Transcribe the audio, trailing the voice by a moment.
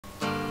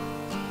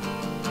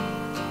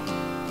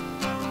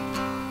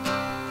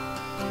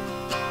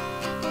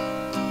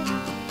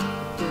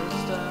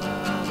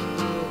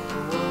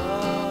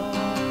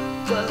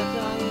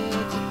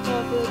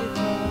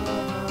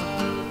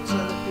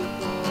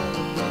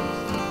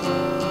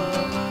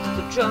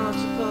drama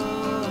to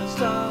pull and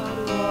start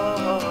a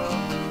war.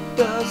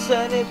 Does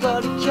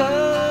anybody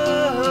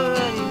care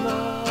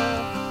anymore?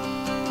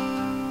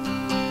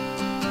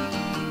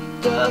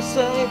 Does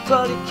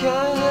anybody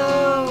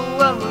care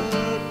when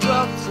we're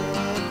dropped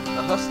in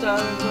a hostile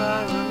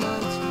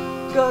environment?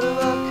 Gotta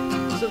look,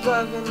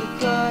 surviving the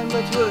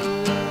climate we're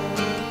in,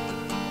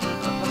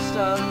 a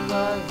hostile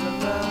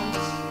environment.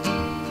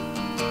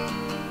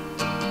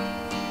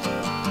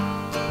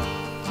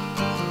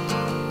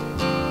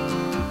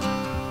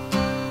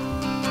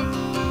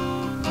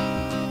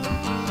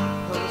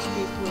 Homeless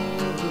people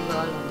who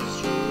lie on the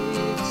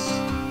streets,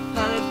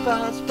 handed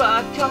fines by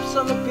cops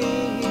on the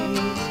beat.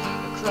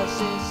 A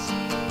crisis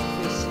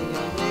facing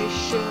our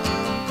nation,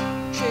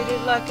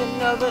 treated like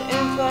another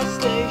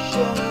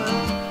infestation.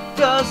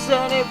 Does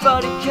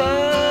anybody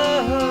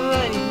care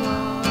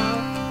anymore?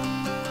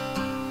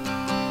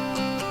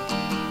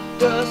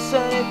 Does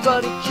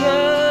anybody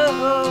care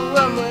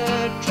when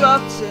we're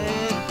dropped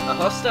in a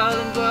hostile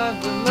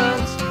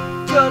environment?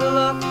 Gotta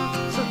look,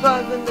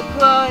 surviving the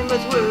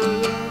climate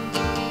we're in,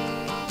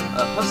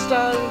 a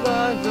hostile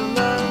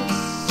environment.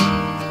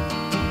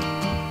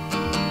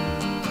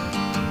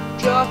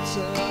 Dropped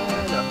in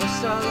a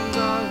hostile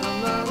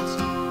environment.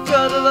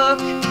 Gotta look,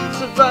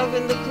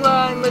 surviving the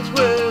climate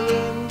we're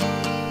in,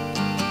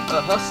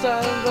 a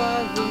hostile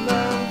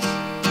environment.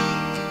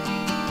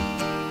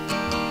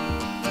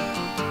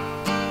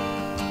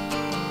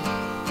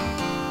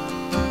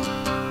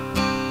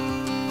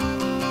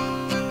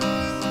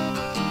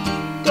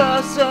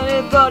 Does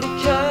anybody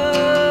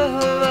care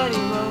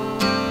anymore?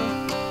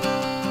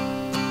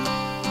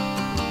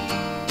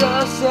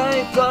 Does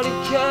anybody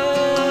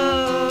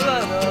care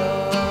at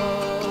all?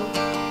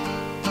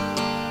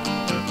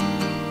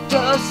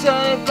 Does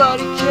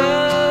anybody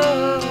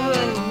care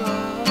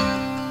anymore?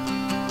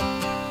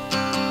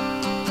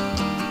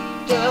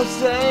 Does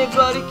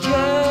anybody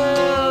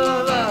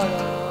care at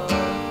all?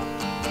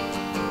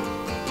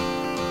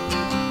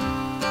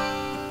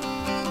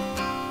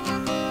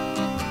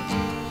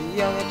 The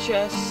young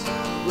HS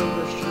will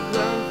rush to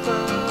learn,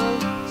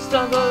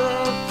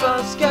 stumbling from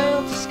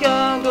scandal to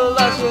scandal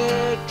as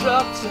we're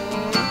dropped in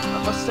a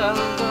hostile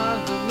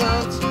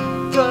environment.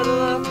 Gotta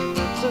look,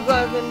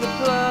 surviving the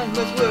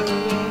climate we're in,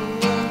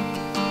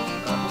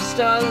 a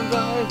hostile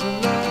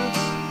environment.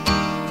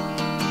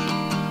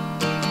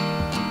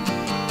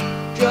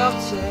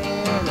 Dropped in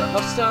a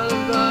hostile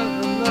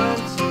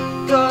environment.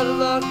 Gotta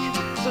look,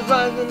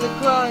 surviving the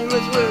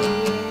climate we're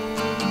in,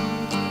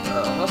 a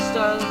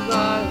hostile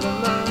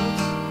environment.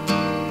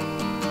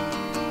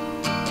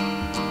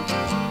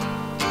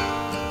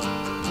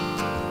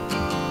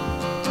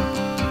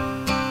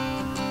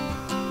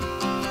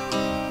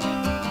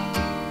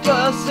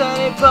 Does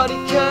anybody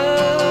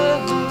care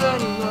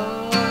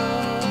anymore?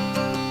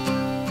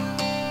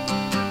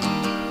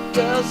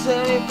 Does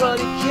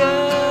anybody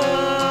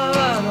care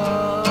at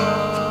all?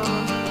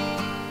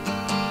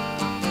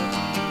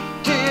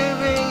 Do you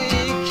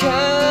really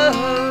care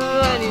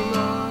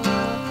anymore?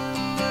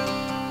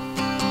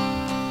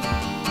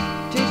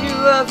 Did you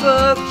ever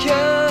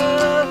care?